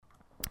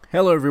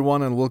Hello,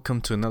 everyone, and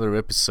welcome to another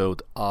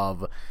episode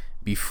of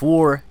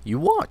Before You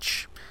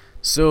Watch.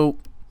 So,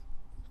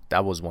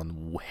 that was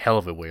one hell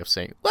of a way of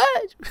saying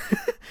what?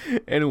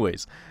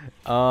 Anyways,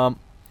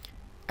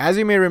 as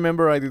you may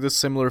remember, I did a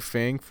similar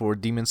thing for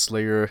Demon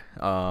Slayer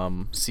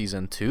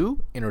Season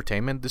 2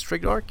 Entertainment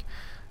District Arc,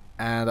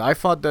 and I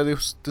thought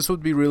that this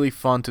would be really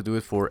fun to do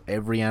it for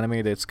every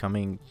anime that's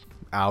coming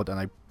out, and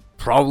I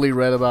probably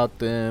read about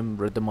them,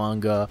 read the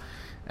manga,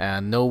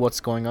 and know what's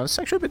going on. It's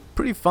actually been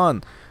pretty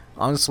fun.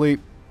 Honestly,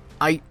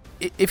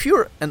 if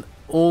you're an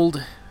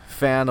old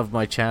fan of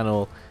my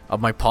channel,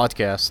 of my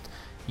podcast,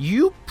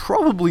 you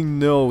probably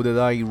know that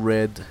I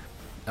read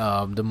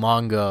the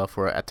manga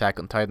for Attack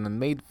on Titan and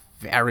made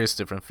various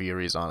different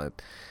theories on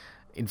it.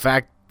 In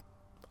fact,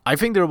 I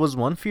think there was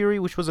one theory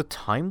which was a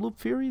time loop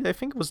theory that I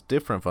think was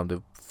different from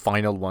the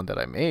final one that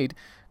I made.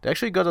 They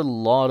actually got a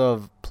lot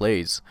of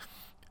plays.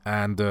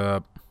 And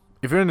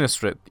if you're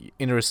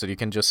interested, you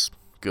can just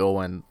go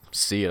and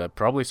see it.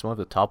 Probably some of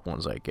the top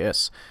ones, I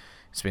guess.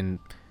 It's been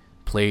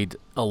played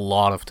a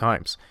lot of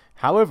times.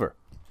 However,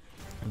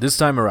 this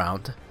time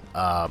around,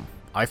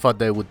 I thought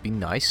that it would be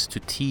nice to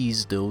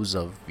tease those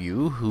of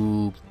you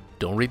who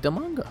don't read the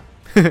manga.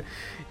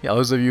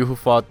 Those of you who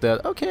thought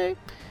that, okay,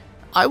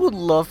 I would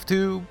love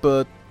to,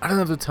 but I don't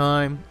have the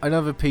time, I don't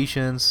have the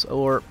patience,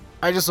 or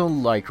I just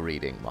don't like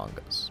reading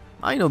mangas.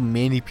 I know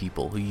many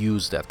people who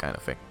use that kind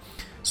of thing.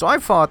 So I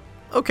thought,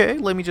 okay,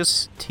 let me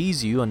just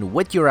tease you and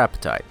whet your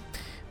appetite.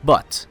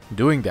 But,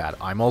 doing that,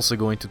 I'm also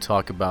going to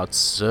talk about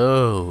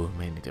so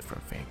many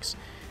different things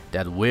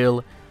that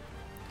will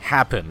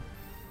happen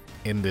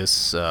in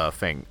this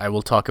thing. I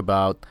will talk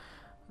about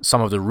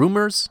some of the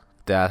rumors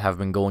that have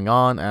been going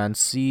on and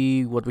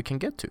see what we can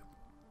get to.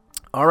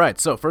 Alright,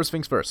 so first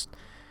things first.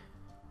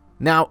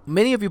 Now,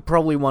 many of you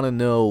probably want to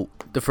know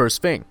the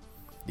first thing,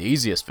 the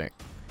easiest thing.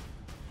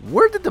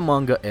 Where did the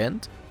manga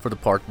end for the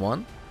part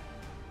 1?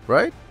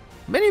 Right?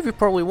 Many of you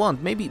probably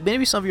want.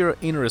 Maybe some of you are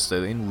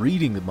interested in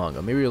reading the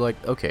manga. Maybe you're like,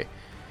 okay,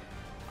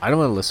 I don't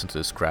want to listen to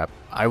this crap.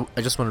 I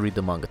just want to read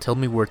the manga. Tell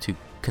me where to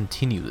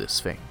continue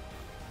this thing.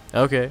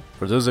 Okay,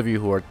 for those of you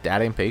who are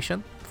that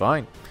impatient,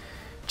 fine.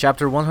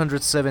 Chapter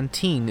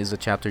 117 is the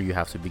chapter you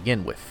have to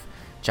begin with.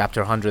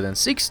 Chapter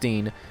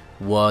 116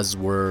 was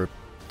where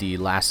the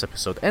last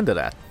episode ended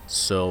at.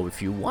 So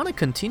if you want to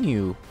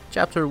continue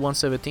chapter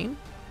 117,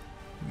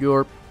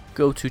 your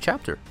go-to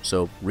chapter.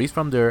 So read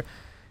from there.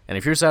 And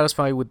if you're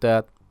satisfied with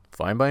that,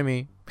 fine by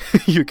me.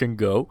 You can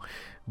go.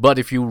 But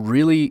if you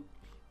really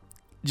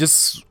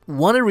just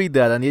want to read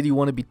that and yet you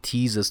want to be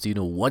teased as to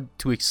what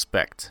to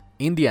expect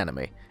in the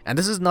anime, and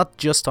this is not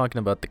just talking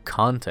about the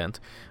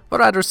content, but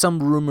rather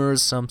some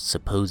rumors, some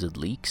supposed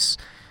leaks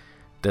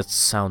that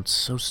sound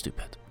so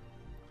stupid.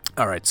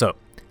 Alright, so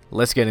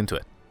let's get into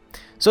it.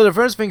 So the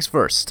first things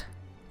first.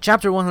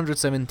 Chapter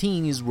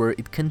 117 is where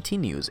it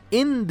continues.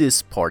 In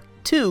this part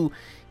 2,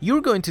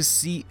 you're going to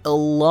see a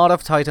lot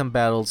of Titan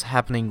battles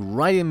happening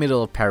right in the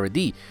middle of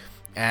Paradis.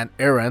 And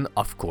Eren,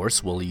 of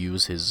course, will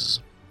use his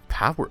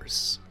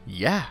powers.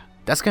 Yeah,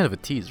 that's kind of a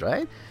tease,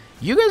 right?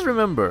 You guys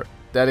remember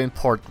that in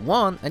part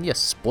 1, and yes,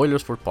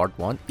 spoilers for part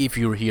 1, if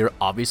you're here,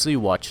 obviously you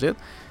watched it,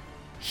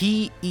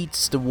 he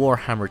eats the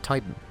Warhammer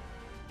Titan.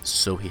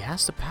 So he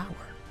has the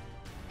power.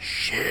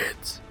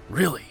 Shit,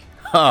 really?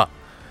 Ha!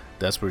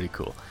 That's pretty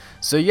cool.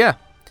 So yeah,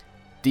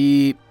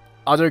 the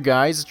other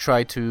guys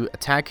try to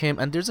attack him,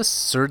 and there's a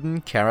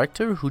certain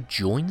character who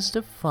joins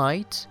the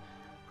fight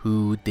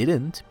who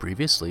didn't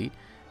previously.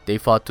 They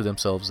thought to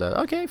themselves that,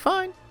 okay,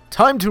 fine,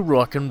 time to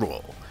rock and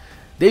roll.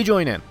 They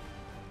join in,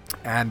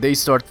 and they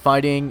start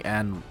fighting,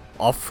 and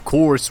of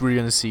course we're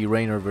gonna see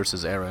Reiner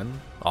versus Eren.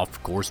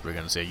 Of course we're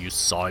gonna say, you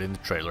saw it in the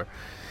trailer.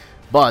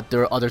 But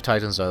there are other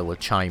Titans that will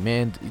chime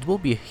in. It will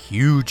be a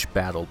huge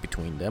battle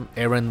between them.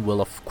 Eren will,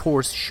 of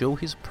course, show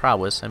his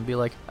prowess and be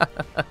like,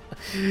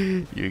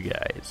 you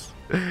guys,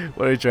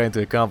 what are you trying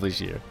to accomplish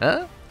here,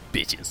 huh?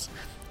 Bitches.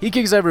 He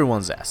kicks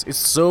everyone's ass. It's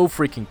so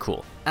freaking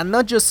cool. And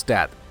not just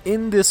that,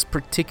 in this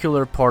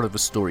particular part of the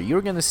story,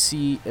 you're gonna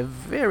see a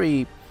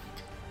very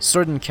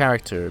certain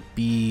character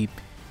be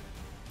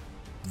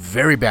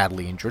very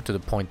badly injured to the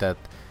point that,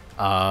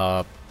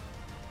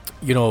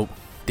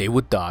 they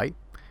would die.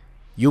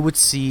 You would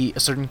see a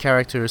certain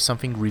character,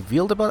 something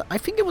revealed about it. I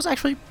think it was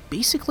actually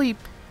basically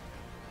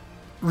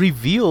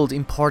revealed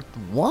in part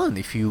 1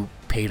 if you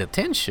paid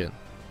attention.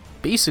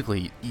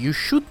 Basically, you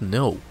should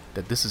know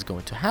that this is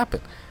going to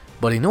happen.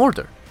 But in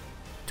order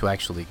to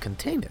actually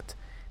contain it,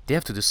 they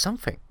have to do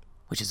something,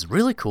 which is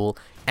really cool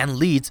and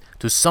leads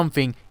to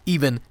something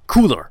even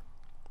cooler.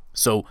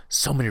 So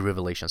many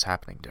revelations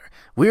happening there.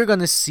 We're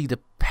gonna see the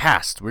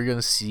past. We're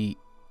gonna see,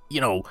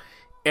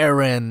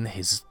 Eren,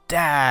 his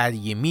dad,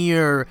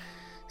 Ymir.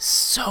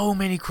 So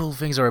many cool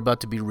things are about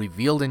to be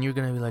revealed, and you're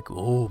gonna be like,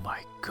 oh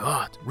my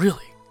god,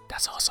 really?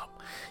 That's awesome.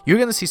 You're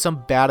gonna see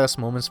some badass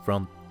moments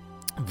from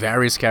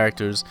various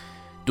characters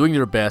doing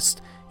their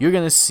best. You're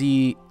gonna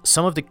see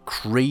some of the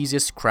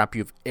craziest crap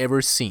you've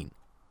ever seen.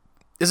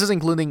 This is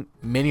including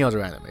many other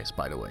animes,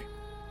 by the way.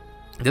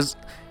 This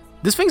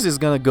thing is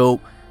gonna go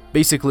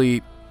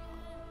basically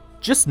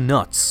just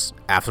nuts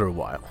after a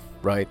while,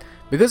 right?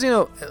 Because,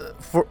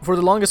 for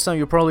the longest time,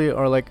 you probably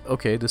are like,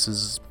 okay, this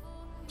is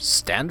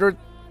standard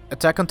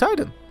Attack on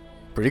Titan.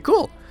 Pretty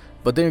cool.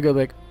 But then you're gonna be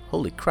like,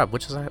 holy crap,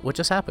 what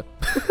just happened?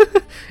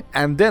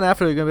 And then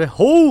after, you're gonna be like,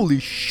 holy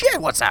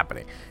shit, what's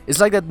happening? It's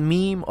like that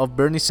meme of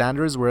Bernie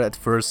Sanders where at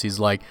first he's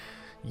like,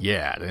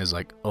 yeah, then he's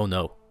like, oh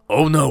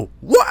no,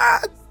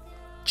 what?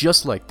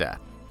 Just like that.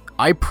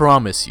 I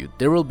promise you,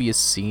 there will be a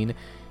scene,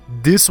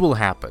 this will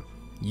happen.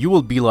 You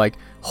will be like,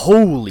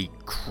 holy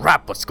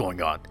crap, what's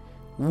going on?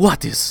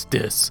 What is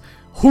this?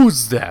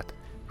 Who's that?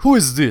 Who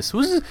is this?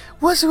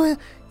 What's going on?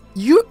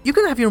 You're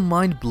gonna have your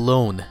mind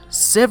blown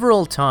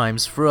several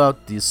times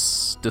throughout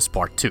this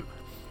part 2,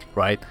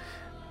 right?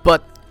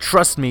 But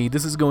trust me,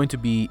 this is going to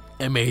be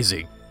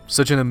amazing.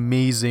 Such an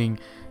amazing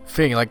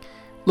thing. Like,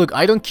 look,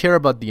 I don't care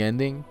about the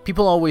ending.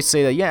 People always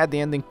say that, yeah, the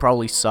ending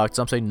probably sucked.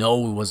 Some say,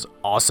 no, it was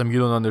awesome. You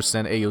don't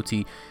understand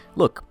AOT.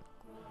 Look,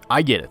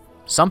 I get it.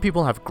 Some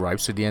people have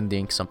gripes with the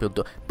ending, some people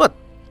don't. But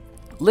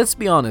let's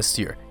be honest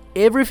here.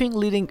 Everything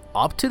leading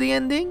up to the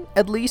ending,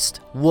 at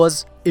least,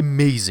 was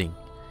amazing.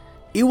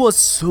 It was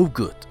so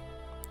good.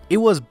 It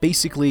was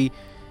basically...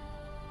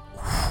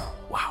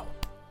 wow.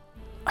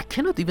 I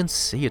cannot even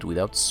say it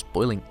without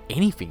spoiling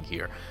anything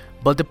here.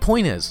 But the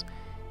point is,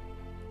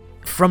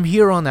 from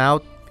here on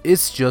out,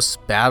 it's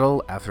just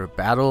battle after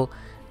battle,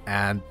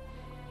 and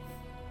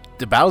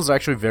the battles are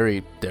actually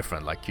very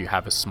different. Like, you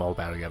have a small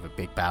battle, you have a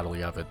big battle,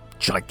 you have a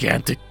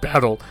gigantic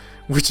battle,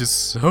 which is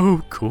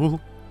so cool.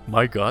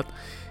 My god.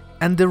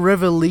 And the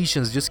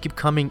revelations just keep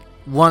coming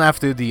one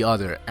after the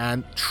other,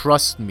 and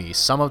trust me,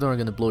 some of them are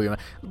gonna blow your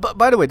mind. But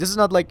by the way, this is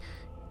not like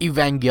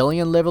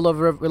Evangelion level of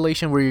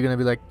revelation where you're gonna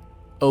be like,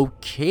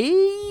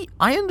 okay,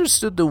 I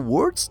understood the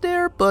words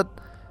there, but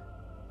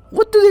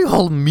what do they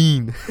all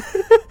mean?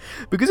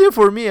 Because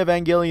for me,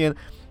 Evangelion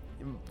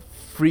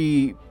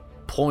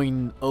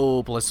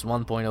 3.0 plus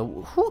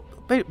 1.0, who,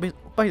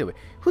 by the way,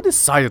 who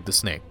decided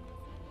this name?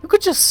 You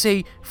could just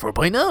say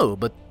 4.0,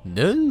 but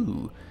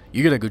no,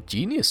 you're gonna go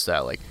genius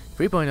style, like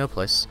 3.0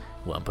 plus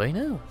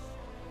 1.0.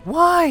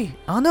 Why?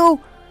 Oh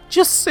no,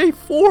 just say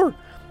 4.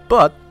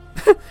 But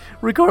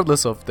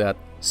regardless of that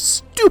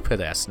stupid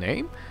ass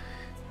name,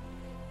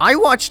 I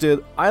watched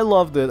it, I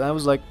loved it, I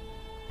was like,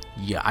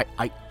 yeah,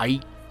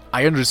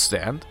 I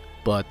understand,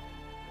 but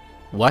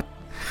what?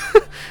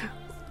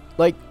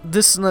 Like,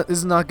 this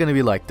is not gonna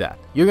be like that.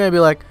 You're gonna be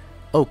like,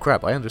 oh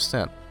crap, I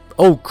understand.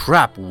 Oh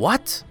crap,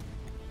 what?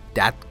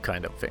 That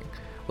kind of thing.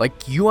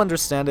 Like, you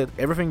understand it,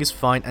 everything is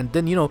fine, and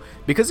then,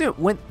 because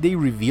when they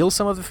reveal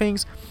some of the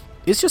things,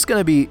 it's just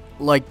gonna be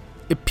like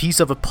a piece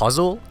of a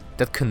puzzle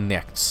that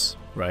connects,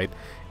 right?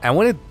 And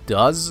when it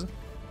does,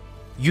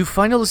 you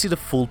finally see the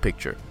full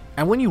picture.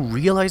 And when you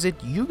realize it,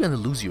 you're gonna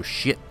lose your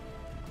shit.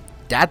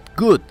 That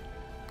good.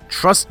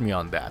 Trust me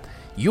on that.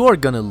 You are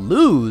gonna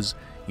lose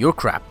your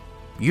crap.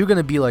 You're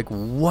gonna be like,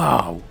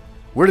 wow,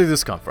 where did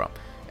this come from?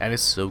 And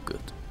it's so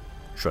good.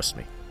 Trust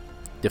me.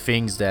 The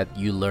things that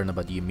you learn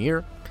about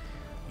Ymir,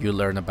 you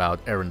learn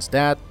about Eren's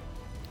dad,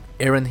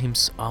 Eren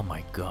himself. Oh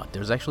my god,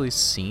 there's actually a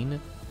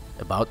scene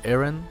about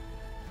Eren.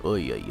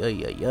 Oy, oy,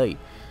 oy, oy, oy.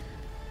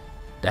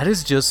 That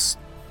is just...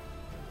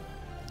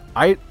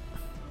 I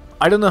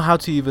don't know how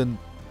to even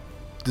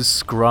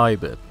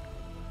describe it.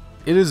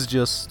 It is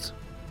just...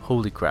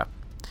 holy crap.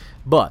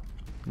 But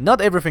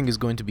not everything is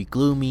going to be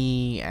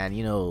gloomy and,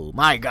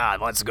 my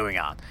god, what's going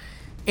on?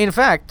 In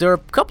fact, there are a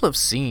couple of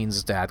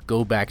scenes that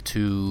go back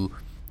to...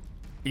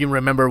 You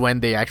remember when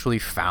they actually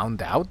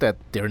found out that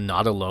they're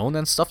not alone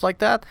and stuff like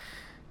that?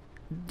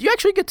 You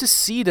actually get to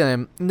see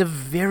them in a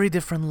very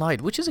different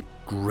light, which is a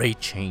great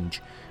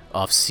change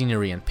of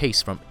scenery and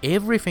pace from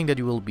everything that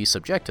you will be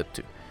subjected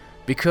to.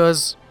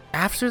 Because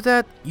after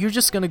that, you're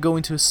just gonna go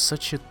into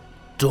such a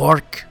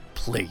dark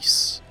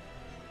place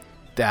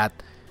that,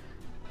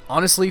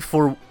 honestly,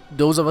 for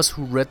those of us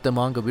who read the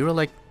manga, we were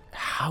like,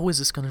 how is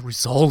this gonna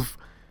resolve?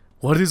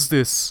 What is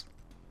this?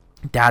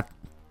 That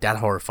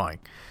horrifying.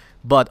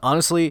 But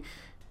honestly,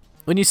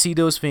 when you see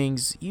those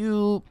things,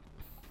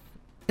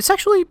 it's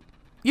actually,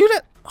 you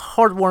get a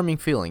heartwarming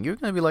feeling. You're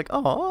gonna be like,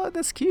 oh,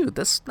 that's cute,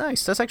 that's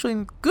nice, that's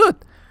actually good.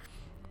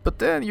 But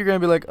then you're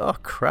gonna be like, oh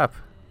crap,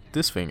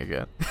 this thing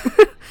again.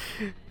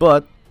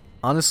 But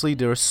honestly,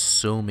 there are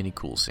so many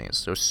cool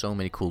scenes, there's so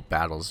many cool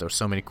battles, there's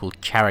so many cool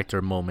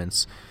character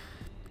moments.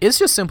 It's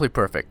just simply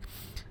perfect.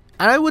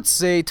 And I would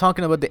say,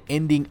 talking about the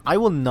ending, I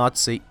will not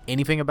say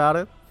anything about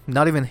it,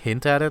 not even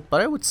hint at it,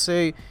 but I would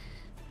say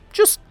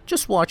just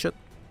watch it.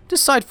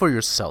 Decide for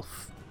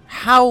yourself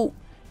how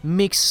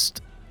mixed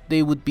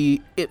they would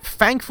be.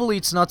 Thankfully,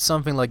 it's not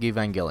something like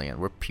Evangelion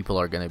where people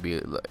are gonna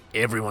be,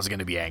 everyone's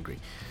gonna be angry.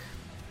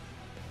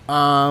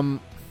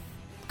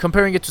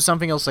 Comparing it to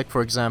something else, like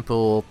for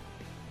example,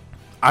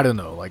 I don't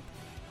know, like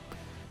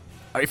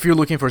if you're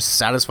looking for a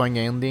satisfying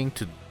ending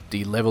to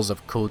the levels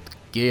of Code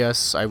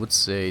Geass, I would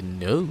say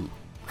no.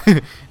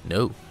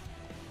 No.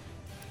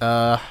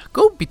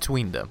 Go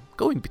between them.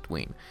 Go in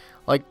between.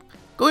 Like,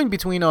 go in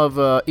between of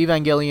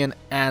Evangelion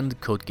and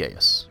Code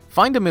Geass.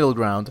 Find the middle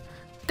ground.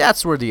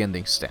 That's where the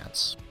ending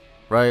stands,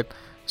 right?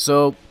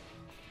 So,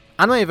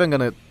 I'm not even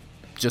gonna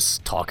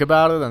just talk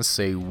about it and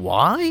say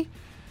why.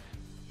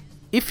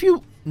 If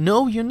you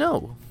know, you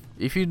know.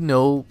 If you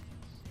know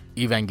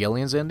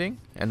Evangelion's ending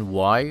and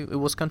why it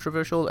was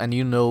controversial, and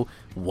you know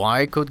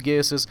why Code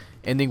Geass's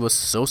ending was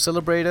so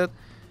celebrated,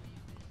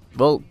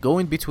 well, go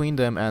in between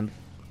them, and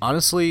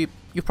honestly,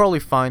 you probably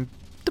find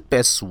the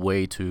best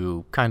way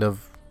to kind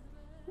of,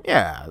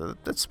 yeah,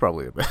 that's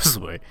probably the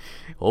best way.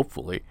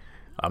 Hopefully,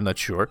 I'm not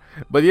sure,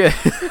 but yeah,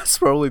 it's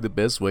probably the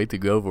best way to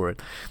go for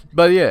it.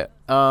 But yeah,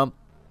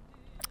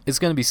 it's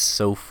gonna be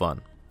so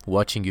fun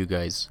watching you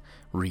guys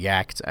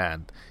react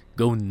and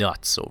go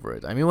nuts over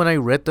it. I mean, when I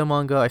read the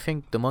manga, I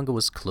think the manga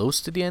was close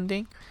to the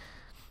ending,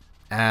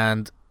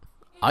 and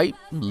I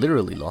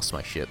literally lost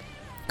my shit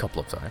a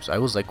couple of times. I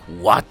was like,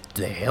 what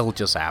the hell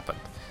just happened?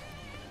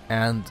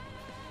 And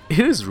it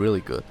is really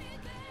good.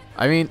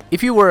 I mean,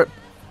 if you were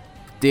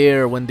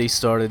there when they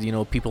started, you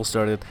know, people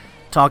started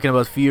talking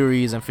about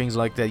theories and things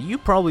like that, you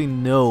probably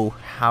know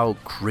how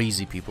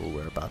crazy people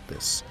were about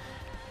this.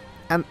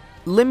 And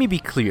let me be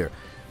clear,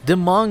 the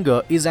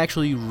manga is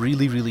actually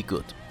really, really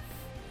good.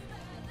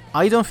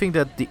 I don't think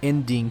that the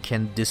ending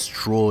can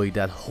destroy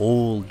that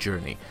whole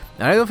journey.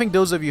 And I don't think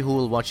those of you who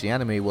will watch the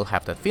anime will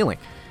have that feeling.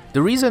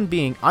 The reason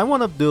being, I'm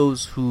one of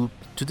those who,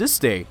 to this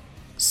day,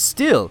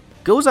 still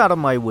goes out of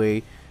my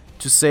way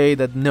to say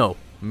that no,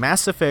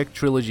 Mass Effect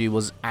Trilogy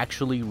was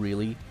actually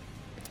really,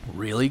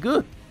 really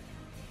good.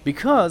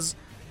 Because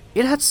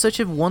it had such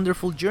a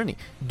wonderful journey.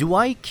 Do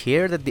I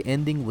care that the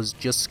ending was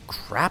just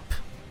crap?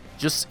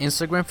 Just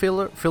Instagram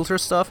filter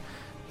stuff?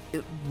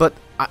 But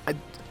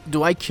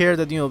do I care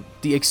that, you know,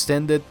 the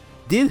extended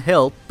did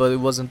help, but it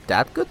wasn't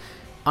that good?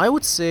 I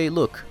would say,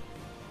 look,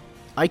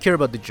 I care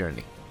about the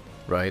journey,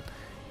 right?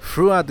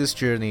 Throughout this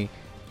journey,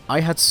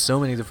 I had so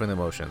many different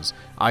emotions.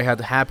 I had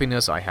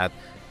happiness, I had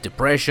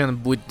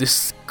depression with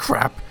this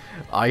crap,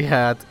 I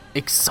had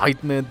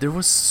excitement. There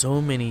were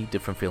so many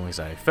different feelings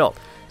that I felt.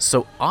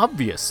 So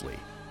obviously,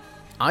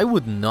 I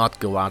would not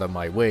go out of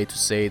my way to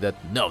say that,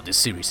 no, this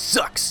series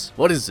sucks.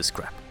 What is this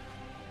crap?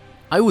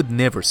 I would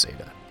never say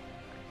that.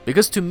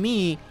 Because to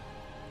me,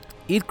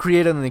 it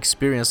created an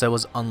experience that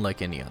was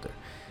unlike any other.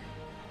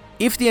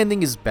 If the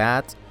ending is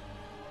bad,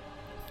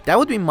 that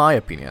would be my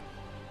opinion.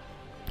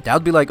 That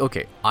would be like,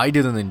 okay, I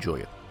didn't enjoy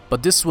it.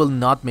 But this will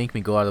not make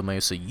me go out of my way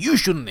and say, you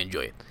shouldn't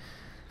enjoy it.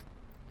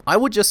 I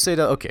would just say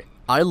that, okay,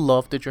 I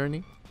love the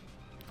journey.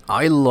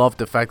 I love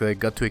the fact that I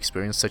got to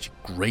experience such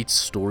a great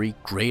story,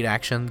 great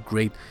action,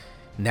 great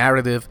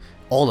narrative,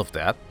 all of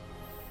that.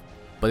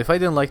 But if I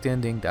didn't like the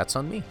ending, that's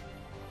on me.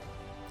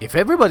 If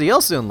everybody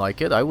else didn't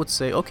like it, I would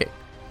say, okay,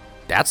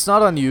 that's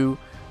not on you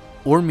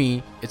or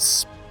me.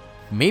 It's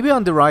maybe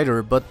on the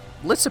writer, but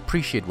let's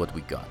appreciate what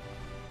we got.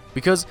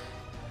 Because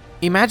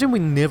imagine we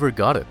never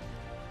got it,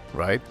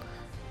 right?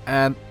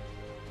 And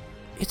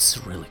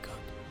it's really good.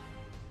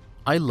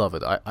 I love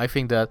it. I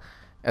think that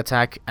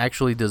Attack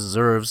actually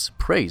deserves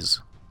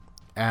praise.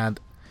 And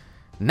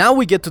now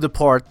we get to the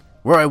part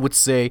where I would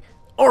say,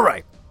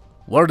 alright,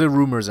 what are the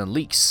rumors and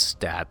leaks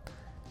that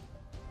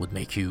would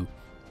make you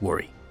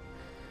worry?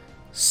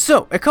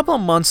 So, a couple of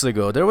months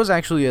ago, there was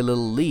actually a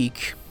little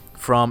leak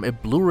from a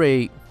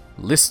Blu-ray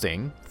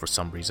listing, for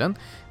some reason,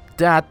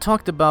 that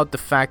talked about the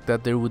fact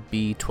that there would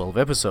be 12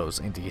 episodes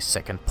in the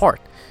second part.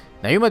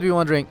 Now, you might be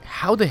wondering,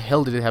 how the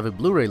hell did it have a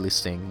Blu-ray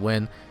listing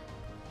when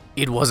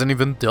it wasn't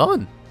even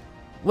done?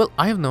 Well,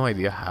 I have no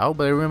idea how,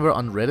 but I remember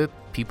on Reddit,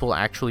 people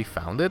actually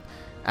found it,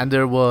 and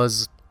there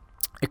was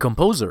a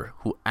composer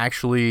who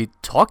actually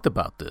talked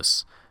about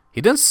this.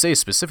 He didn't say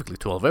specifically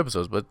 12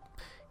 episodes, but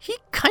he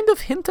kind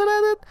of hinted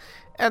at it,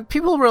 and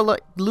people were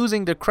like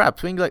losing their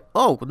crap, being like,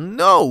 oh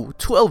no,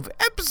 12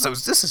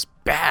 episodes, this is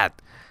bad.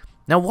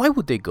 Now, why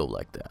would they go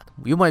like that?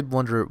 You might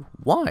wonder,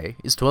 why?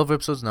 Is 12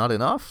 episodes not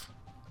enough?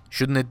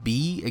 Shouldn't it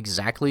be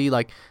exactly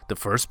like the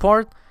first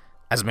part?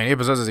 As many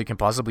episodes as you can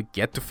possibly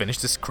get to finish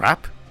this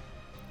crap?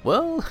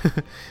 Well,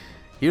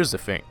 here's the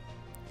thing.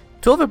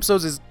 12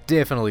 episodes is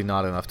definitely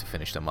not enough to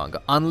finish the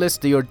manga, unless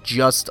they are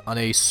just on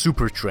a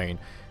super train,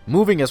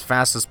 moving as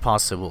fast as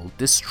possible,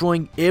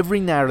 destroying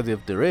every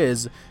narrative there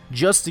is,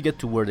 just to get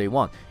to where they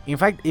want. In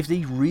fact, if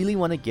they really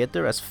want to get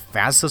there as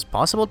fast as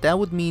possible, that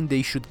would mean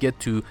they should get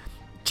to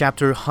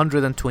chapter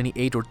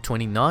 128 or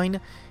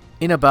 29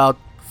 in about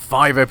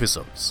 5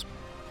 episodes.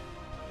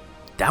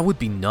 That would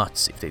be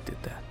nuts if they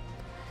did that.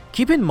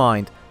 Keep in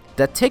mind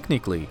that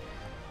technically,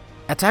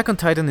 Attack on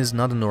Titan is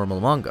not a normal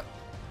manga.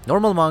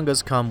 Normal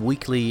mangas come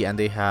weekly and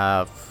they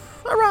have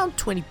around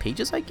 20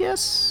 pages, I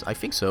guess. I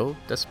think so.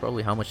 That's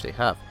probably how much they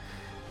have.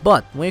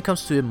 But when it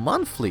comes to a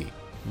monthly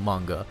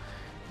manga,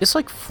 it's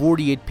like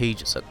 48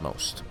 pages at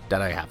most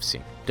that I have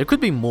seen. There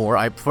could be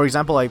more. For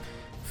example, I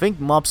think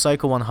Mob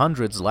Psycho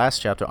 100's last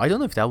chapter, I don't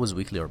know if that was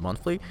weekly or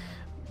monthly,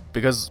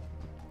 because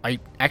I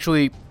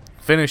actually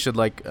finished it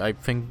like, I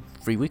think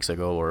 3 weeks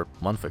ago or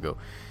a month ago.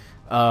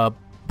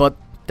 But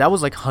that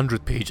was like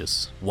 100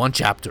 pages. One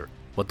chapter.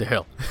 What the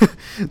hell?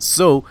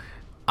 So,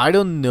 I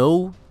don't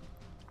know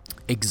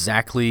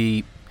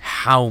exactly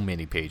how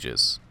many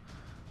pages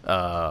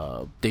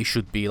they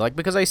should be like,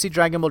 because I see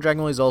Dragon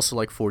Ball is also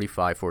like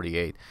 45,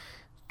 48.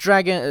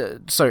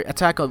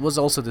 Attack on was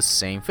also the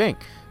same thing.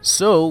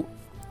 So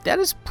that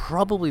is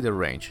probably the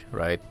range,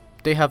 right?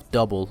 They have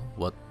double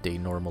what they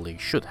normally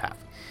should have,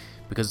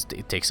 because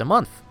it takes a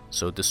month,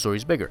 so the story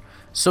is bigger.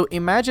 So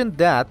imagine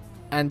that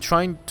and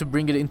trying to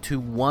bring it into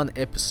one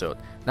episode.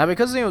 Now,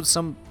 because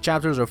some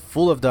chapters are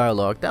full of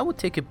dialogue, that would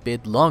take a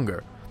bit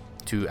longer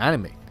to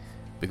animate,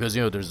 because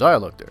there's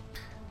dialogue there.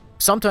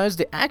 Sometimes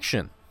the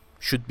action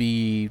should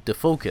be the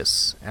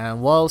focus,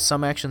 and while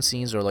some action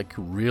scenes are like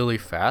really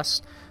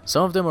fast,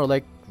 some of them are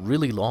like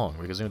really long,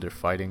 because they're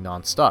fighting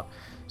non-stop.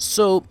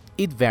 So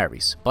it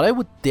varies, but I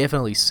would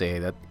definitely say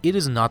that it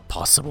is not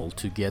possible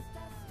to get,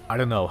 I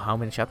don't know how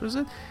many chapters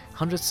is it,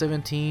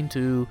 117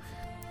 to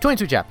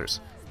 22 chapters.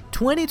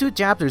 22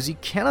 chapters, you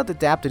cannot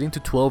adapt it into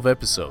 12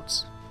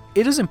 episodes.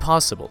 It is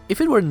impossible. If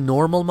it were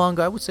normal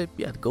manga, I would say,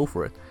 yeah, go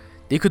for it.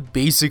 They could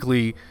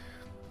basically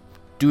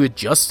do it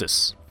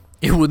justice.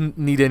 It wouldn't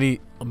need any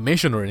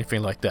omission or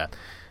anything like that.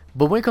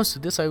 But when it comes to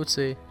this, I would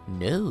say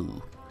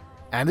no.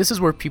 And this is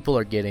where people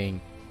are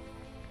getting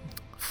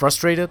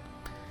frustrated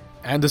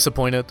and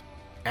disappointed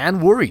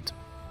and worried.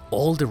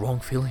 All the wrong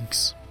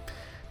feelings.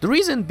 The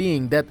reason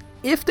being that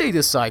if they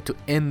decide to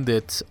end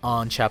it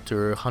on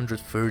chapter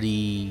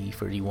 130,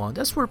 31,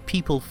 that's where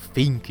people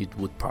think it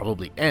would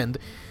probably end.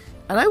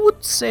 And I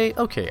would say,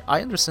 okay,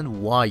 I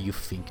understand why you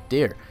think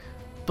there.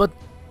 But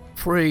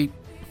for a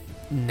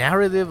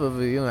narrative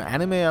of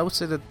anime, I would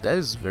say that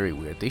is very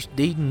weird.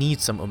 They need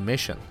some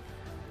omission,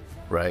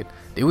 right?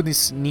 They would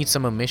need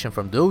some omission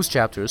from those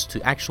chapters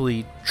to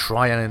actually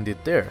try and end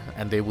it there,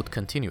 and they would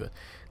continue it.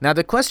 Now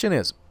the question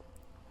is,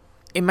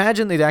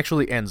 imagine it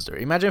actually ends there.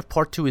 Imagine if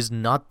part 2 is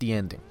not the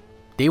ending.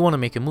 They want to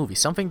make a movie,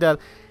 something that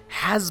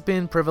has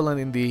been prevalent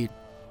in the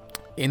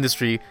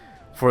industry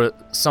for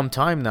some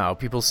time now.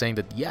 People saying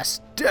that yes,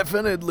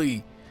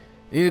 definitely,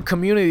 the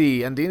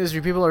community and the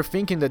industry people are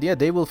thinking that yeah,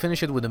 they will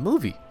finish it with a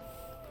movie.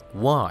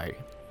 Why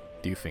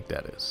do you think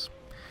that is?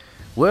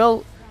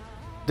 Well,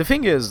 the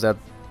thing is that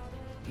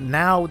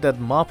now that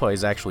MAPPA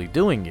is actually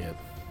doing it,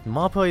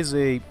 MAPPA is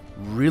a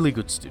really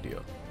good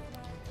studio,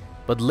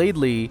 but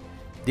lately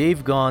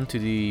they've gone to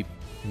the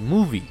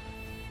movie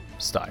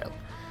style.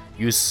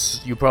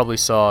 You probably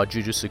saw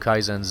Jujutsu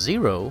Kaisen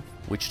 0,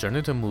 which turned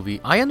into a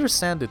movie. I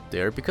understand it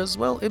there because,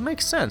 well, it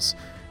makes sense.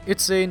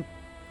 It's a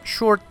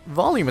short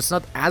volume. It's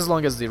not as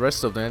long as the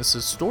rest of them. It's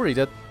a story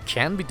that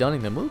can be done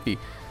in a movie,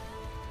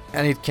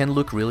 and it can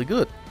look really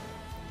good.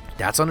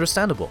 That's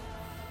understandable.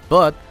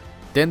 But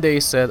then they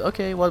said,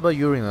 okay, what about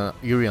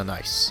Yuri on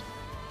Ice?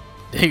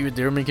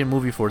 They're making a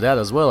movie for that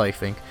as well, I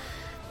think.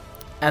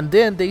 And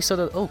then they said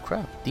that, oh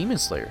crap, Demon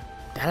Slayer,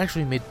 that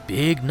actually made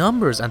big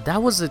numbers, and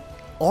that was an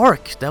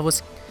arc that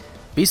was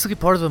basically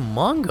part of the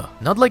manga.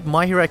 Not like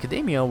My Hero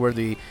Academia, where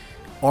the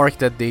arc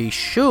that they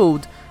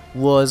showed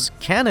was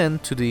canon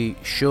to the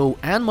show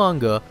and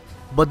manga,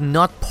 but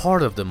not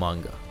part of the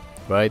manga,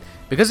 right?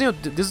 Because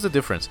this is the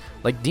difference.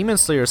 Like Demon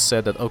Slayer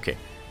said that, okay,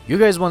 you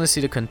guys want to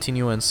see the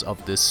continuance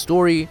of this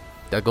story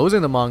that goes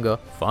in the manga,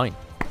 fine,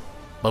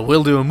 but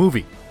we'll do a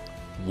movie.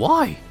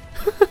 Why?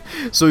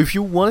 So if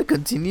you want to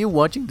continue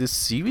watching this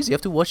series, you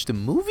have to watch the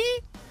movie?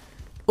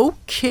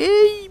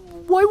 Okay,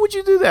 why would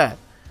you do that?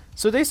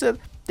 So they said,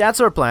 that's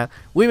our plan,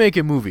 we make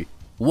a movie,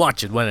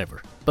 watch it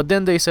whenever. But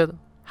then they said,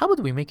 how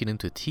about we make it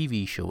into a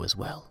TV show as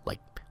well? Like,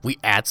 we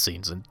add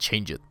scenes and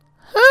change it.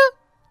 Huh?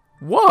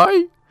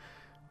 Why?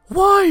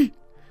 Why?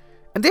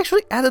 And they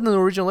actually added an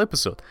original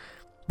episode.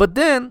 But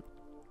then,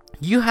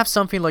 you have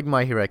something like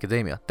My Hero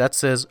Academia that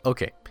says,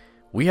 okay,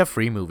 we have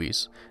 3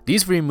 movies.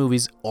 These 3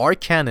 movies are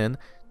canon.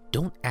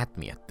 Don't at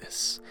me at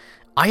this.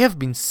 I have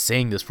been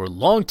saying this for a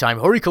long time.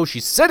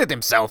 Horikoshi said it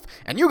himself,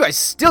 and you guys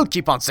still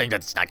keep on saying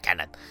that it's not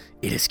canon.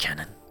 It is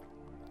canon.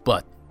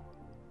 But,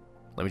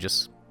 let me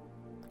just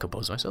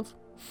compose myself.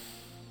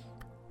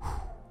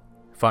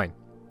 Fine.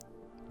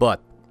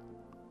 But,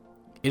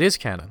 it is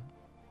canon.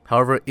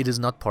 However, it is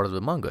not part of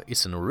the manga.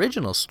 It's an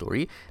original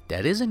story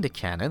that is in the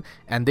canon,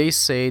 and they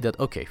say that,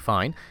 okay,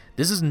 fine,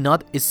 this is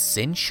not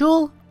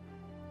essential,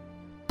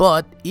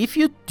 but if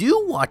you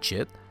do watch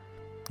it,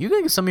 you're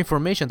going to get some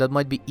information that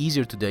might be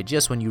easier to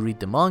digest when you read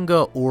the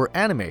manga or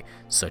anime,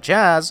 such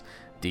as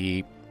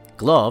the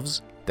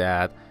gloves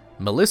that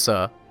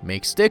Melissa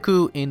makes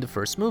Deku in the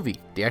first movie.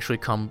 They actually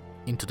come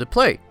into the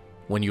play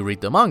when you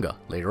read the manga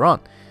later on.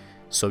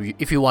 So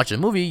if you watch the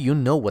movie, you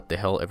know what the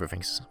hell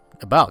everything's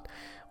about.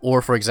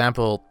 Or, for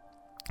example,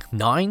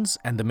 Nines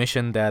and the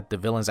mission that the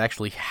villains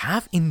actually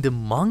have in the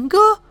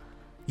manga?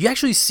 You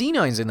actually see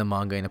Nines in the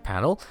manga in a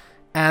panel,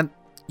 and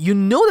you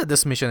know that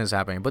this mission is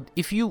happening. But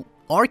if you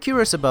are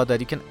curious about that,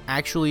 you can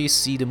actually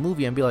see the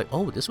movie and be like,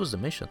 oh, this was the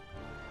mission.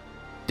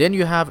 Then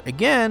you have,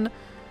 again,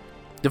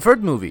 the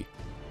third movie,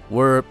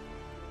 where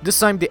this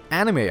time the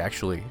anime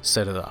actually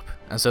set it up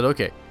and said,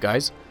 okay,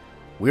 guys,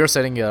 we are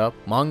setting it up.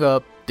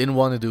 Manga didn't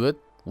want to do it.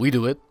 We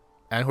do it.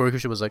 And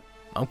Horikoshi was like,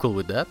 I'm cool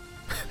with that.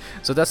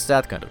 So that's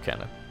that kind of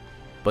canon.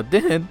 But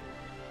then,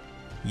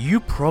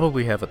 you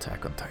probably have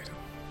Attack on Titan.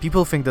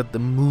 People think that the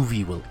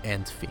movie will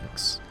end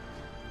things.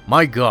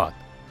 My god.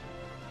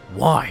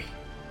 Why?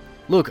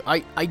 Look,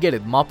 I get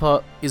it.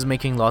 MAPPA is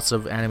making lots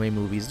of anime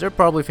movies. They're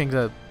probably thinking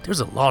that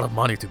there's a lot of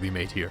money to be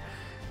made here.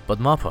 But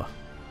MAPPA,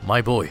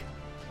 my boy,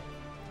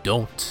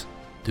 don't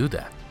do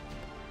that.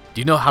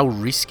 Do you know how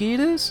risky it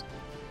is?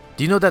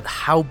 Do you know that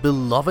how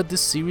beloved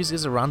this series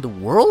is around the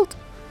world?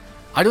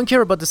 I don't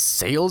care about the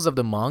sales of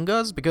the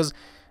mangas because,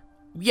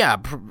 yeah,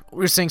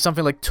 we're saying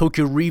something like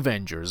Tokyo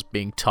Revengers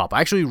being top.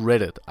 I actually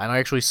read it and I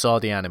actually saw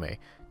the anime.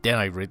 Then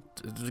I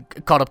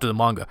caught up to the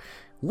manga.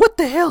 What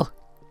the hell?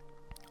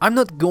 I'm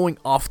not going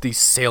off these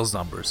sales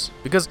numbers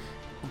because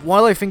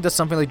while I think that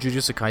something like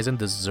Jujutsu Kaisen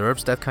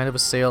deserves that kind of a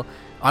sale,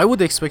 I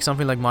would expect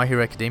something like My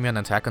Hero Academia and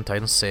Attack on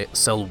Titan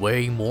sell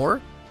way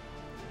more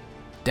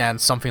than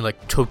something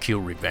like Tokyo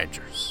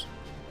Revengers.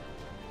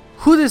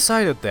 Who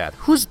decided that?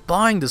 Who's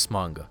buying this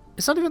manga?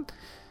 It's not even...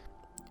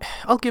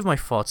 I'll give my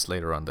thoughts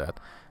later on that.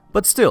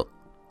 But still,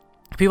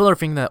 people are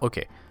thinking that,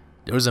 okay,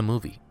 there's a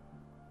movie.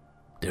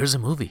 There's a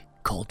movie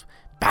called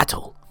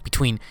Battle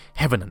Between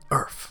Heaven and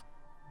Earth.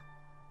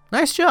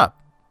 Nice job.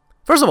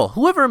 First of all,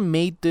 whoever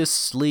made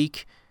this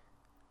leak,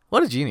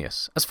 what a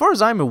genius. As far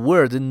as I'm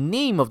aware, the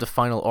name of the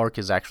final arc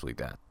is actually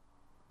that.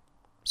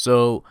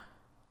 So,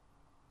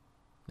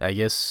 I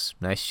guess,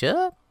 nice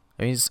job.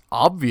 I mean, it's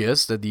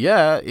obvious that,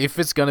 yeah, if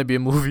it's gonna be a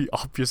movie,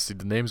 obviously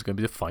the name's gonna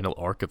be the final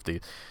arc of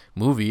the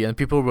movie. And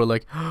people were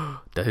like,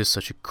 oh, that is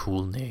such a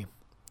cool name.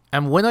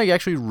 And when I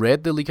actually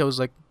read the leak, I was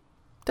like,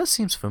 that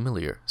seems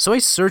familiar. So I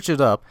searched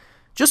it up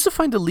just to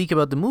find the leak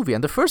about the movie.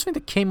 And the first thing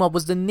that came up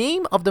was the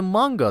name of the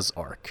manga's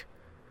arc.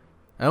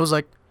 And I was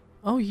like,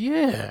 oh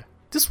yeah,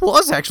 this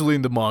was actually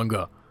in the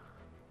manga.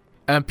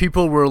 And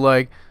people were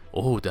like,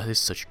 oh, that is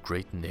such a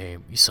great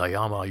name.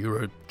 Isayama,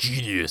 you're a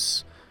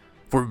genius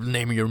for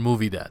naming your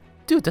movie that.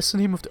 Dude, that's the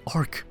name of the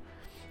arc.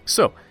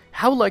 So,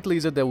 how likely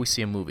is it that we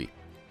see a movie?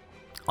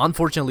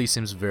 Unfortunately, it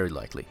seems very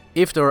likely.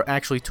 If there are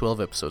actually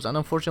 12 episodes, and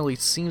unfortunately,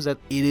 it seems that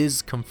it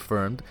is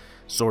confirmed,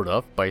 sort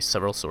of, by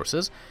several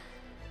sources,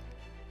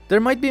 there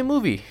might be a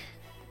movie.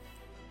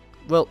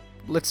 Well,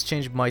 let's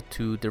change might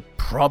to there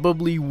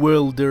probably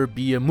will there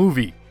be a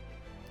movie.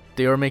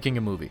 They are making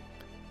a movie.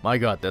 My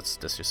god, that's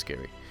just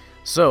scary.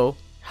 So,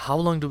 how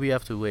long do we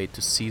have to wait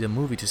to see the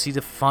movie, to see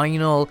the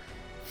final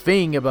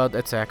thing about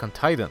Attack on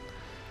Titan?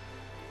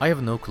 I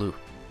have no clue.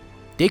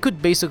 They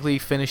could basically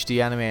finish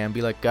the anime and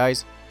be like,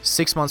 guys,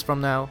 6 months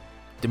from now,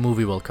 the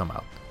movie will come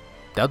out.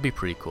 That'd be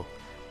pretty cool.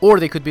 Or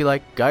they could be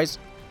like, guys,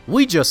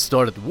 we just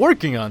started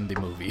working on the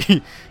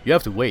movie. You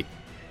have to wait.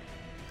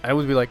 I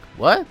would be like,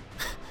 what?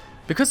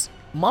 Because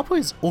MAPPA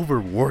is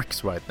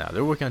overworked right now.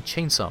 They're working on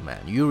Chainsaw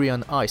Man, Yuri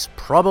on Ice,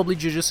 probably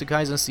Jujutsu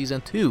Kaisen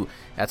Season 2,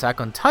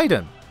 Attack on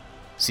Titan,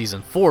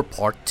 Season 4,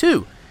 Part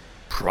 2,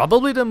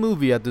 probably the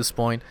movie at this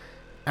point,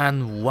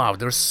 and wow,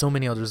 there's so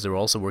many others they're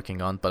also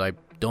working on, but I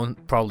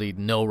don't probably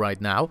know right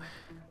now.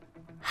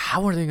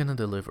 How are they gonna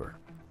deliver?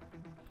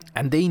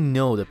 And they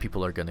know that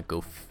people are gonna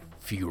go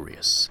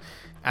furious.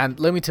 And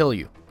let me tell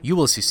you, you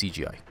will see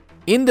CGI.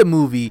 In the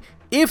movie,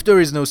 if there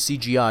is no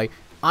CGI,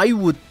 I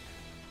would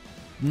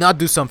not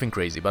do something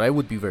crazy, but I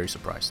would be very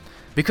surprised.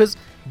 Because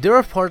there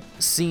are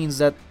scenes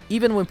that,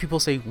 even when people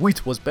say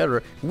Wit was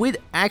better,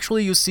 Wit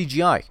actually used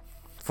CGI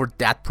for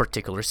that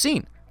particular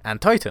scene. And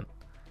Titan.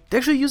 They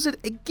actually used it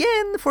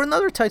again for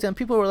another Titan.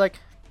 People were like,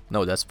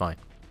 no, that's fine.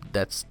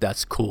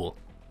 That's cool.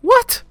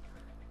 What?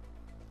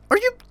 Are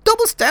you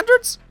double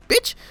standards,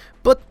 bitch?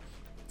 But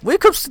when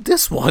it comes to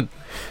this one,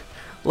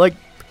 like,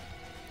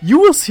 you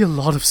will see a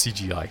lot of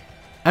CGI.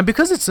 And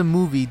because it's a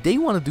movie, they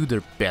want to do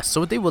their best,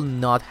 so they will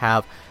not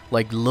have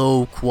like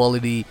low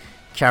quality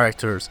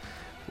characters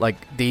like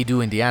they do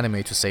in the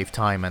anime to save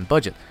time and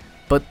budget.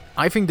 But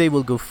I think they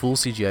will go full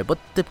CGI, but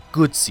the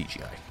good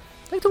CGI.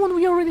 Like the one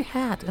we already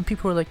had, and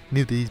people are like,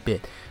 no, this is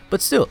bad.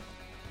 But still,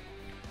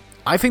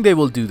 I think they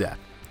will do that.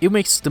 It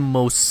makes the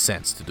most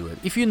sense to do it.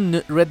 If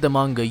you read the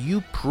manga,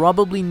 you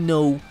probably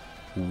know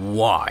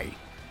why.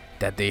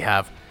 That they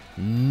have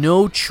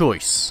no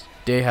choice.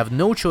 They have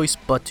no choice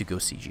but to go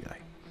CGI.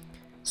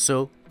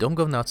 So, don't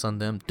go nuts on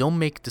them. Don't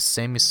make the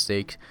same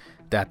mistake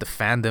that the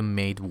fandom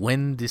made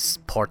when this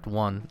part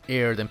 1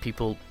 aired and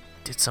people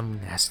did some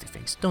nasty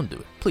things. Don't do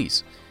it,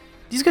 please.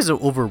 These guys are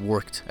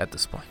overworked at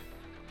this point.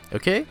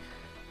 Okay?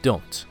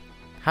 Don't.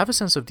 Have a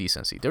sense of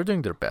decency. They're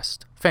doing their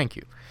best. Thank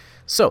you.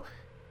 So,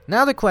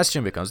 now the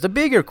question becomes, the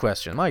bigger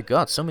question. My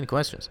god, so many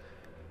questions.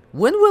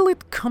 When will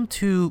it come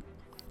to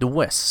the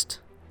West?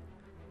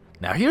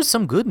 Now, here's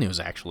some good news,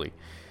 actually.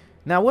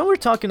 Now, when we're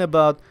talking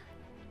about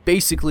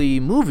basically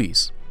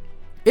movies,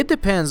 it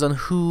depends on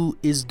who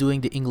is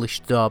doing the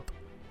English dub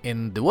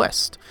in the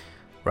West,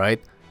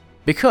 right?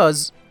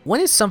 Because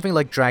when it's something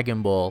like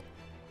Dragon Ball,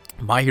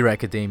 My Hero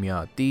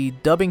Academia, the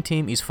dubbing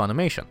team is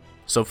Funimation.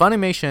 So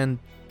Funimation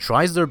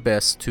tries their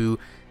best to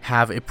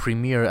have a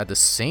premiere at the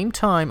same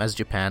time as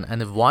Japan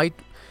and a wide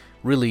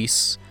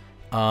release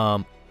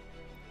at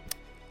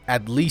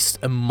least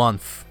a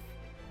month.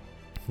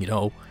 You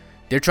know,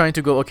 they're trying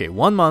to go, okay,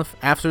 1 month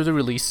after the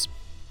release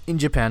in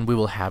Japan, we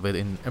will have it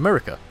in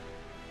America.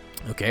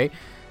 Okay,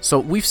 so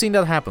we've seen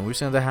that happen. We've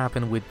seen that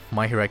happen with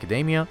My Hero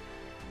Academia.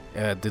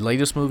 the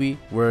latest movie,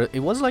 where it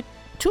was like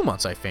 2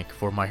 months, I think,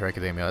 for My Hero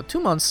Academia. 2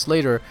 months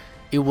later,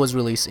 it was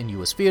released in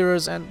US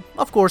theaters, and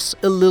of course,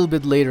 a little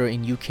bit later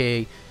in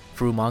UK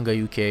through Manga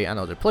UK and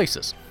other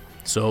places.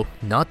 So,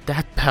 not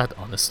that bad,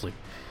 honestly.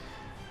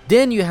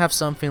 Then you have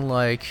something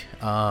like,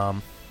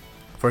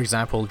 for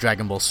example,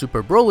 Dragon Ball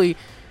Super Broly,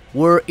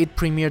 where it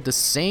premiered the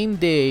same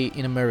day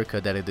in America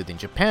that it did in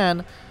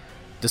Japan,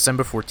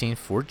 December 14th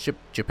for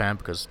Japan,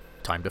 because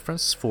time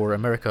difference, for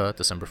America,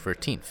 December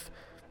 13th.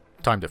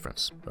 Time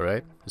difference,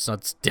 alright? It's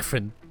not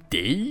different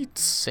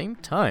dates, same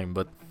time,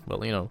 but,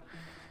 well, you know,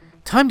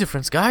 time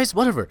difference, guys,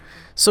 whatever.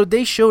 So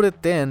they showed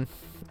it then,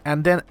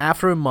 and then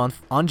after a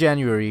month, on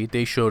January,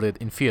 they showed it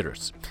in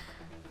theaters.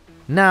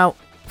 Now,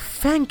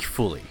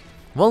 thankfully,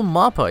 well,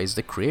 MAPPA is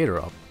the creator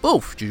of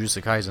both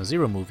Jujutsu Kaisen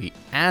Zero movie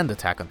and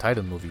Attack on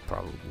Titan movie,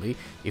 probably,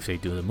 if they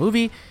do the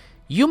movie.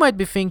 You might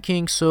be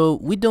thinking, so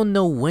we don't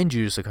know when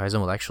Jujutsu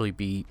Kaisen will actually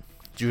be,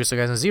 Jujutsu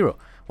Kaisen Zero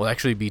will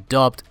actually be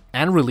dubbed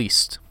and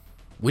released.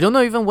 We don't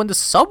know even when the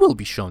sub will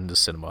be shown in the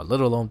cinema, let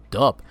alone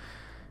dub.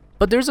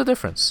 But there's a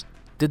difference.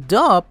 The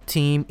dub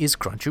team is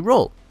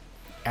Crunchyroll,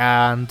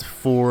 and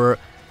for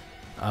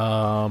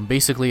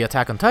basically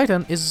Attack on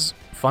Titan is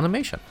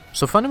Funimation.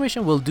 So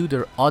Funimation will do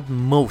their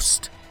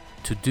utmost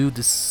to do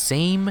the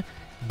same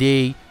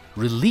day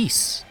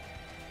release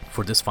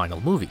for this final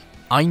movie.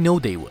 I know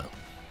they will.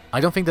 I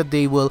don't think that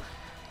they will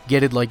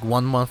get it like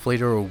 1 month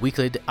later or a week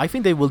later. I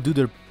think they will do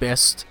their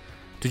best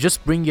to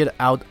just bring it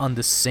out on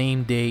the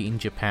same day in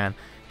Japan,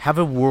 have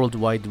a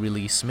worldwide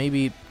release,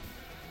 maybe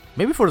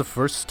for the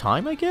first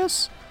time, I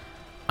guess.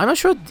 I'm not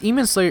sure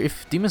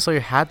if Demon Slayer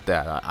had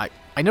that.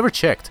 I never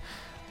checked,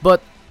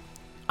 but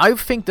I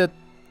think that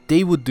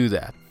they would do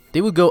that.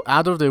 They would go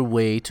out of their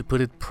way to put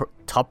it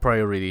top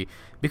priority,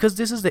 because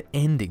this is the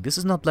ending. This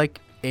is not like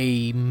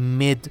a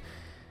mid-season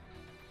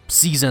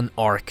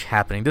arc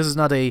happening. This is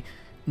not a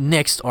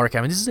next arc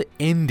happening. This is the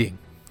ending.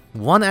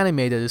 One anime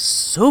that is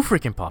so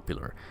freaking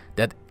popular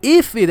that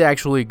if it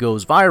actually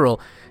goes viral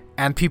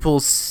and people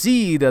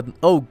see that,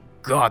 oh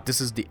god, this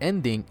is the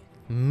ending,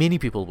 many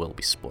people will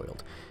be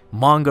spoiled.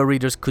 Manga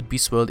readers could be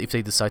spoiled if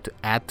they decide to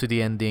add to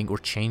the ending or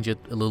change it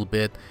a little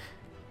bit.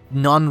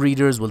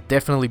 Non-readers will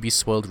definitely be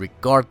spoiled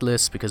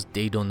regardless, because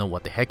they don't know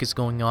what the heck is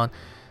going on.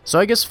 So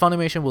I guess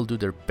Funimation will do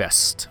their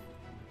best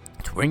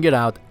to bring it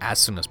out as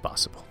soon as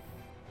possible.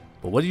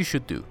 But what you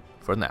should do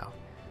for now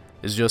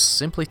is just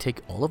simply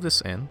take all of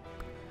this in,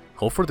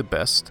 hope for the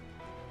best,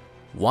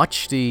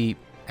 watch the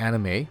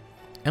anime,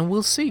 and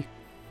we'll see.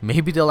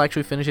 Maybe they'll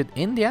actually finish it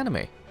in the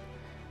anime.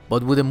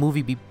 But would the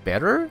movie be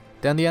better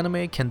than the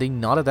anime? Can they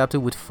not adapt it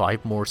with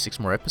 6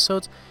 more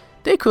episodes?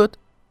 They could.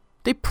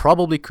 They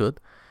probably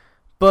could.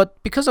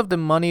 But because of the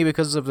money,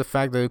 because of the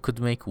fact that it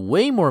could make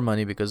way more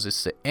money, because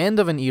it's the end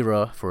of an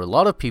era for a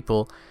lot of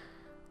people,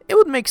 it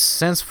would make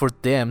sense for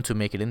them to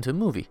make it into a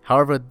movie.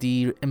 However,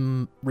 the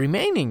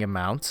remaining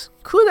amount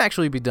could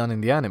actually be done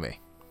in the anime.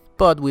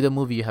 But with a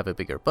movie, you have a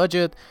bigger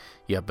budget,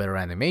 you have better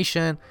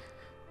animation.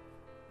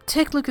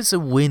 Technically, it's a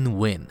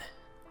win-win,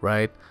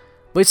 right?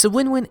 But it's a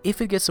win-win if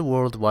it gets a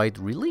worldwide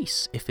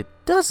release. If it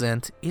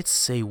doesn't,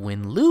 it's a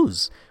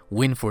win-lose.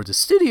 Win for the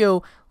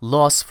studio,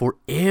 loss for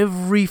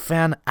every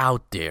fan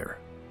out there.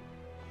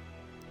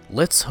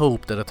 Let's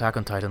hope that Attack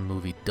on Titan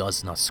movie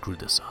does not screw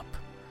this up.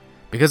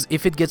 Because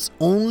if it gets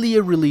only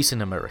a release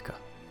in America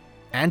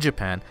and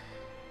Japan,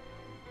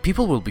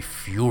 people will be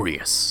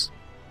furious.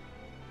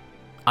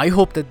 I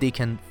hope that they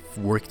can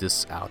work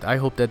this out. I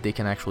hope that they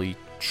can actually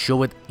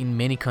show it in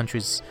many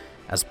countries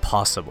as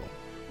possible.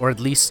 Or at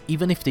least,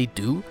 even if they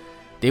do,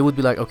 they would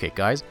be like, okay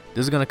guys,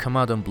 this is gonna come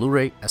out on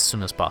Blu-ray as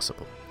soon as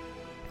possible.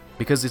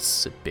 Because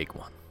it's a big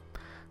one.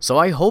 So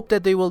I hope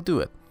that they will do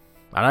it.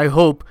 And I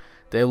hope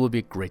that it will be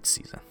a great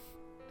season.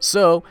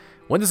 So,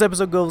 when this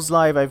episode goes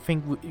live, I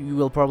think we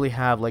will probably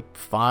have like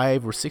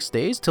 5 or 6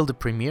 days till the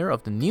premiere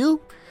of the new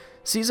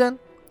season.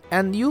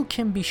 And you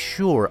can be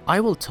sure I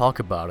will talk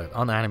about it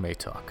on Anime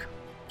Talk.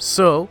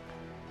 So,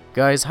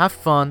 guys, have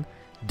fun.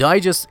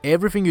 Digest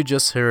everything you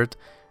just heard.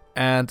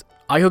 And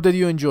I hope that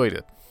you enjoyed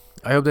it.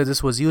 I hope that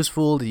this was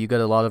useful, that you got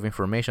a lot of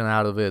information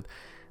out of it,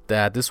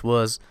 that this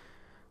was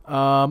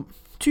to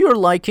your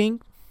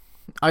liking.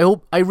 I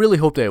really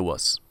hope that it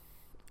was.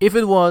 If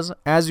it was,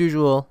 as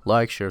usual,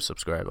 like, share,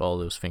 subscribe, all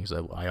those things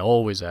that I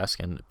always ask,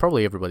 and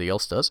probably everybody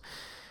else does.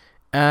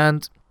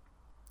 And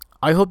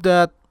I hope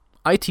that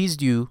I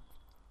teased you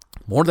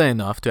more than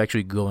enough to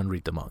actually go and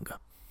read the manga.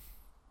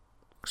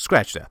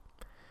 Scratch that.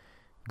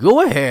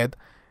 Go ahead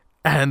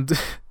and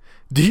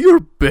do your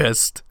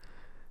best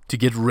to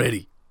get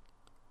ready.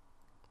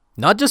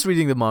 Not just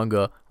reading the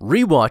manga,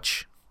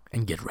 rewatch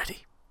and get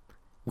ready.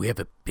 We have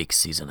a big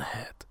season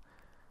ahead.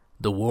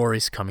 The war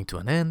is coming to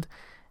an end,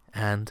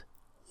 and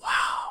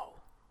wow,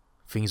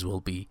 things will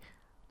be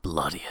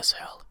bloody as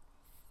hell.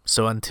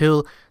 So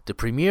until the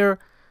premiere,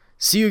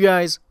 see you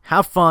guys,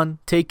 have fun,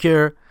 take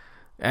care,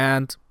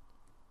 and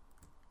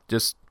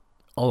just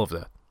all of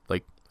that.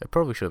 Like, I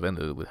probably should have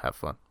ended it with have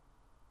fun.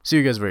 See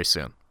you guys very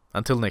soon.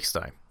 Until next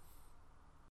time.